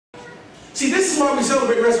See, this is why we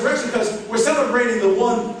celebrate resurrection, because we're celebrating the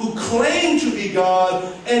one who claimed to be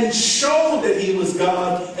God and showed that he was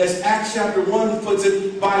God, as Acts chapter 1 puts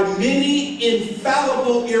it, by many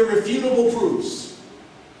infallible, irrefutable proofs.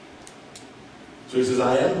 So he says,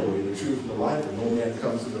 I am the way, the truth, and the life, and no man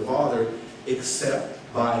comes to the Father except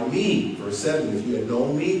by me. Verse 7, if you had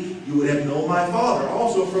known me, you would have known my Father.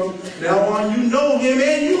 Also from now on you know him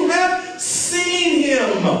and you have seen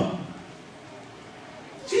him.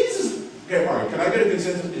 Jesus, okay, all right, can I get a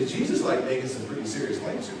consensus? Is Jesus like making some pretty serious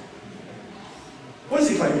claims here? What is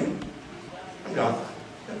he claiming? I'm God.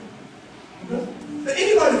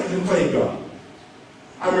 Anybody can claim God.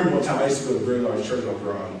 I remember one time I used to go to a very large church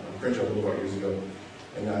over on Crenshaw Boulevard years ago.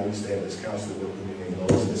 And I used to have this counselor work with me named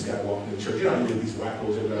Lois, and this guy walked in the church. You know, he did these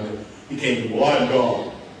wackos every now and then. He came to me, well, I'm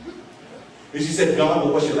God. And she said, God,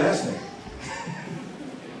 well, what's your last name?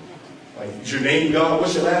 Like, is your name God?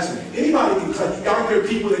 What's your last name? Anybody can claim. Aren't there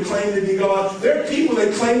people that claim to be God? There are people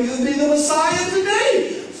that claim to be the Messiah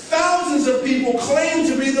today. Thousands of people claim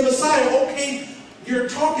to be the Messiah. Okay, your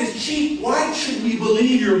talk is cheap. Why should we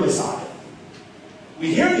believe you're Messiah?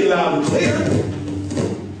 We hear you loud and clear.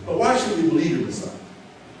 But why should we believe you're Messiah?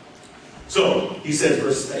 So, he says,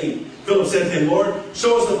 verse 8, Philip said to him, Lord,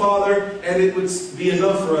 show us the Father, and it would be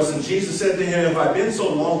enough for us. And Jesus said to him, if I've been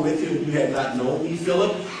so long with you, and you have not known me,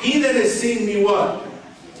 Philip, he that has seen me what?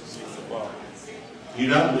 Do you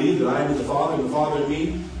not believe that I am in the Father, and the Father in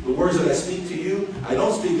me? The words that I speak to you, I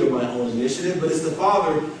don't speak of my own initiative, but it's the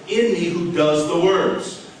Father in me who does the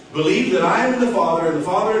works. Believe that I am in the Father, and the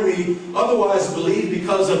Father in me. Otherwise, believe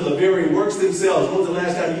because of the very works themselves. When was the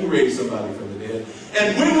last time you raised somebody from the dead?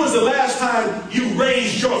 And when was the last time you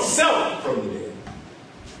raised yourself from the dead?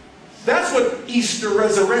 That's what Easter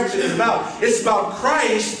resurrection is about. It's about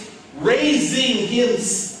Christ raising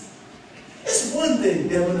himself. It's one thing,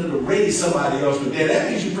 Devin, to raise somebody else from the dead. That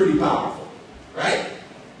means you're pretty powerful, right?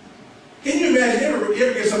 Can you imagine, you ever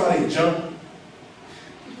give somebody a jump?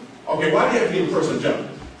 Okay, why do you have to give a person a jump?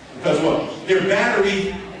 Because what? Their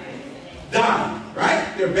battery died,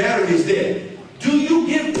 right? Their battery is dead. Do you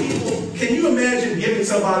give people, can you imagine giving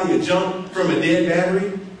somebody a jump from a dead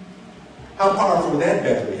battery? How powerful would that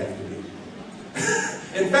battery have to be?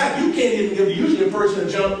 In fact, you can't even give usually a person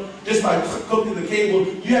a jump just by hooking the cable.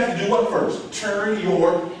 You have to do what first? Turn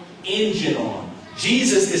your engine on.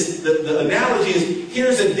 Jesus is, the analogy is,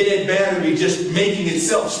 here's a dead battery just making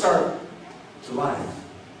itself start to life.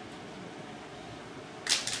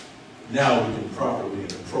 Now we can properly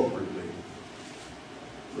and appropriately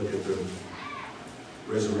look at the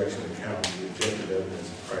resurrection account, the objective evidence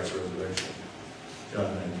of Christ's resurrection.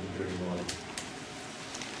 John 19:31.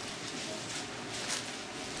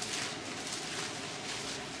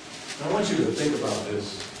 I want you to think about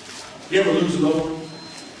this. You ever lose a loved one?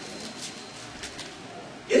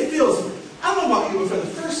 It feels, I don't know about you, but for the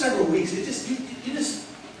first several weeks, it just, you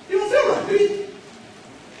don't feel right, do you?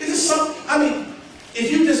 It's just something, I mean, if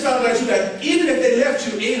you just found out even if they left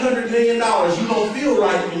you $800 million, you don't feel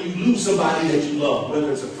right when you lose somebody that you love, whether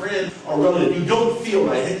it's a friend or relative. You don't feel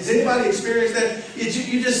right. Has anybody experienced that?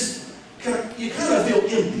 You kind of feel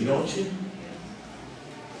empty, don't you?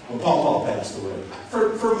 When Paul passed away.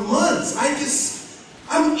 For months,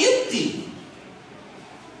 I'm empty.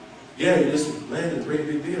 Yeah, you just landed a great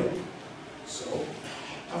big deal. So,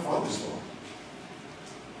 my father's gone.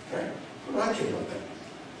 Okay? What do I care about that?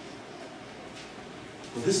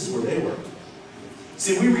 Well, this is where they were.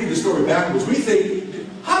 See, we read the story backwards. We think,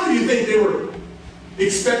 how do you think they were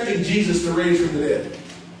expecting Jesus to raise from the dead?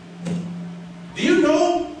 Do you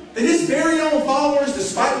know that his very own followers,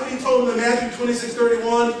 despite what he told them in Matthew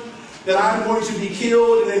 26:31, that I'm going to be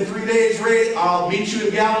killed and in 3 days raised, I'll meet you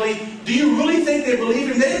in Galilee. Do you really think they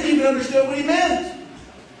believed him? They didn't even understand what he meant.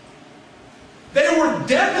 They were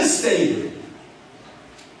devastated.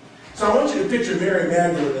 So I want you to picture Mary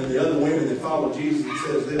Magdalene and the other women that followed Jesus. It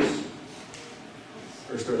says this,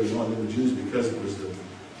 verse 31, they were Jews because it was the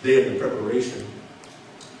day of the preparation,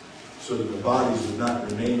 so that the bodies would not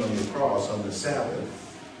remain on the cross on the Sabbath.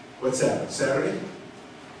 What Sabbath? Saturday?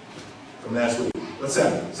 From last week. What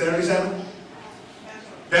Sabbath? Saturday Sabbath?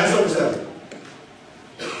 Passover Sabbath.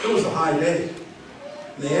 It was a high day.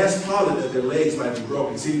 And they asked Pilate that their legs might be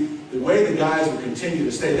broken. See, the way the guys would continue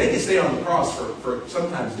to stay, they could stay on the cross for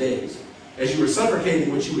sometimes days. As you were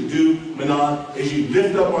suffocating, what you would do, Manon, is you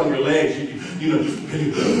lift up on your legs, you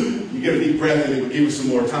get a deep breath and it would give you some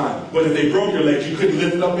more time. But if they broke your legs, you couldn't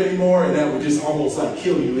lift up anymore, and that would just almost like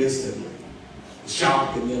kill you instantly.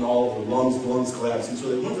 Shock, and then all of the lungs collapsing. So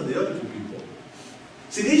they went to the other two people.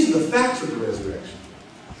 See, these are the facts of the resurrection.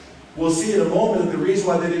 We'll see in a moment that the reason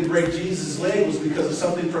why they didn't break Jesus' leg was because of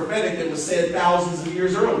something prophetic that was said thousands of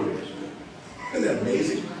years earlier. Isn't that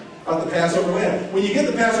amazing? About the Passover lamb. When you get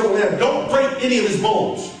the Passover lamb, don't break any of his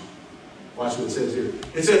bones. Watch what it says here.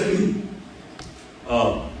 It says,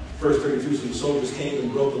 verse 32, so the soldiers came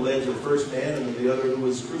and broke the legs of the first man and the other who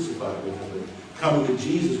was crucified with him. Coming to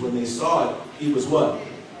Jesus, when they saw it, he was what?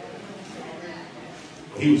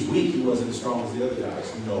 He was weak. He wasn't as strong as the other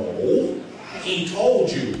guys. No. He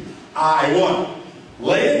told you, I what?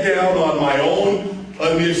 Lay it down on my own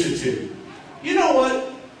initiative. You know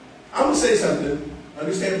what? I'm going to say something.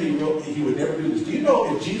 Understand he would never do this. Do you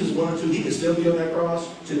know if Jesus wanted to, he could still be on that cross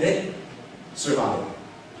today? Survive.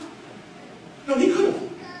 No, he could have.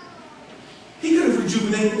 He could have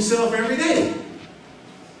rejuvenated himself every day.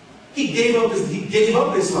 He gave up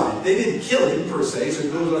his life. They didn't kill him per se, so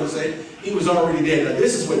it goes on to say he was already dead. Now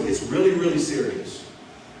this is what gets really, really serious.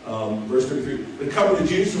 Verse 33. But coming to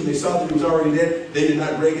Jesus, when they saw that he was already dead, they did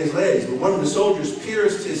not break his legs. But one of the soldiers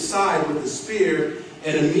pierced his side with a spear,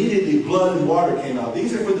 and immediately blood and water came out.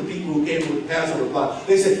 These are for the people who came with the Passover plot.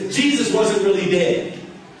 They said, Jesus wasn't really dead.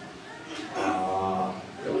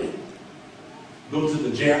 Really? Go to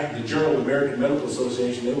the Journal of the American Medical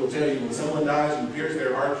Association. They will tell you when someone dies and pierce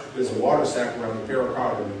their heart, there's a water sac around the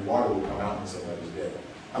pericardium and water will come out when somebody's dead.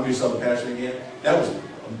 How many saw the Passion again? That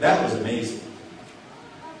was amazing.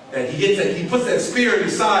 That he puts that spear in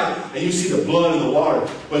his side and you see the blood and the water.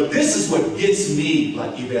 But this is what gets me,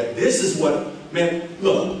 like Yvette. This is what, man,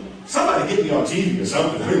 look, somebody get me on TV or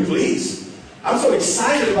something. I mean, please. I'm so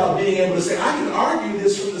excited about being able to say, I can argue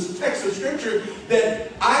this from this text of Scripture,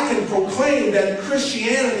 that I can proclaim that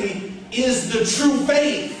Christianity is the true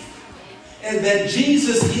faith. And that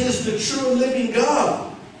Jesus is the true and living God.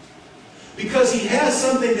 Because he has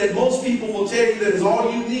something that most people will tell you that is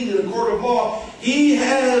all you need in a court of law. He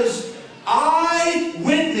has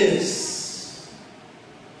eyewitness.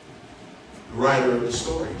 The writer of the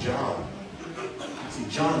story, John. See,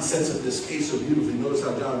 John sets up this case so beautifully. Notice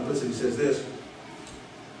how John puts it. He says this.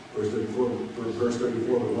 Verse 34,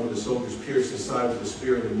 but one of the soldiers pierced his side with a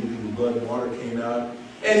spear, and immediately blood and water came out.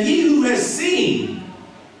 And he who has seen,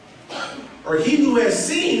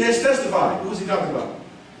 has testified. Who is he talking about?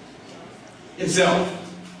 Himself.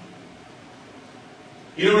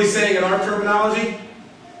 You know what he's saying in our terminology?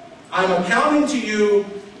 I'm accounting to you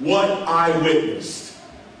what I witnessed.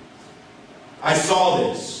 I saw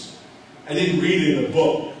this. I didn't read it in a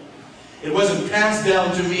book. It wasn't passed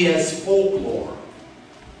down to me as folklore.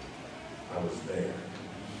 I was there.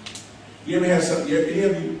 You ever have something? Any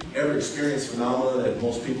of you ever experienced phenomena that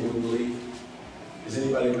most people wouldn't believe? Has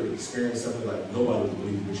anybody ever experienced something like nobody would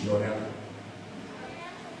believe, but you know what happened?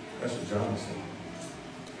 That's what John is saying.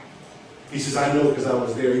 He says, I know because I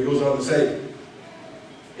was there. He goes on to say,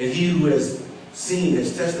 and he who has seen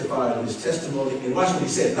has testified in his testimony. And watch what he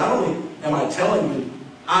said. Not only am I telling you,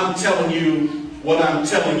 I'm telling you what I'm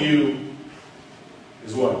telling you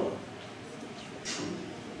is what? True.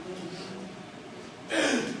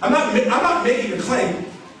 I'm not making a claim.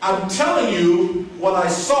 I'm telling you what I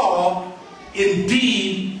saw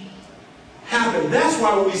indeed happened. That's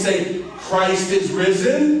why when we say Christ is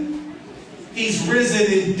risen, he's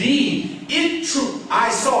risen indeed. It true, I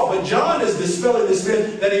saw. But John is dispelling this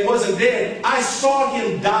myth that he wasn't dead. I saw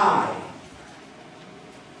him die.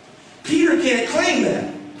 Peter can't claim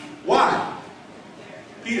that. Why?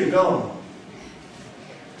 Peter gone.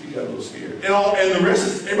 He got a little scared. And the rest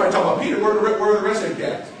is, everybody talking about Peter. Where are the rest of the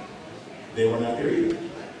cats? They were not there either.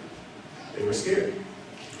 They were scared.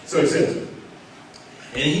 So he says,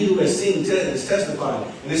 and he who has seen is testified,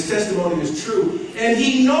 and his testimony is true, and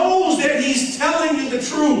he knows that he's telling you the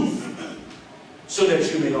truth, so that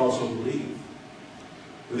you may also believe.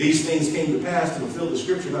 For these things came to pass to fulfill the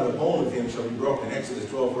scripture, not a bone of him shall be broken. Exodus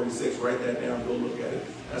 12:46. Write that down. Go look at it.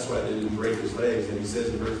 That's why they didn't break his legs. And he says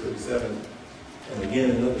in verse 37, and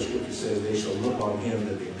again another scripture says, they shall look on him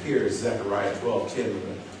that they pierced. Zechariah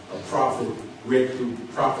 12:10. A prophet Rick, who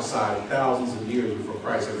prophesied thousands of years before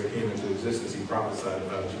Christ ever came into existence, he prophesied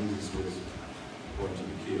about Jesus was going to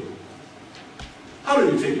be killed. How do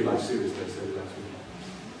you take your life seriously? I said last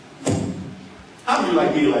week. How do you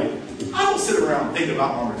like me? Like, I don't sit around thinking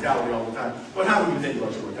about my mortality all the time. But how do you think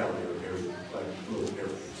about your mortality like a little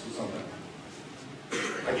every sometimes?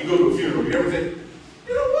 Like you go to a funeral, you ever think,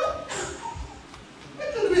 you know what? That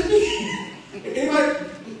could have been me. Anybody?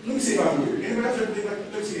 Let me see if I'm weird. Anybody else ever think like,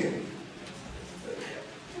 let me see him.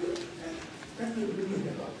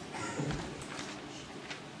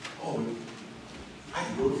 Oh, I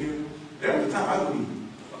can go to funeral. There was a time I wouldn't.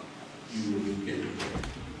 You wouldn't get me.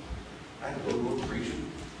 I could go to a preacher,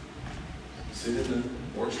 sit in the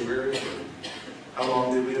mortuary. How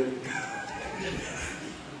long did we do?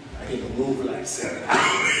 I can move for like 7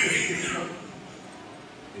 hours.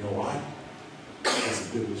 You know why?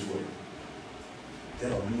 good news for you. That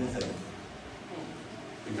don't mean a thing.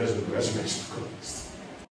 Because of the resurrection of Christ.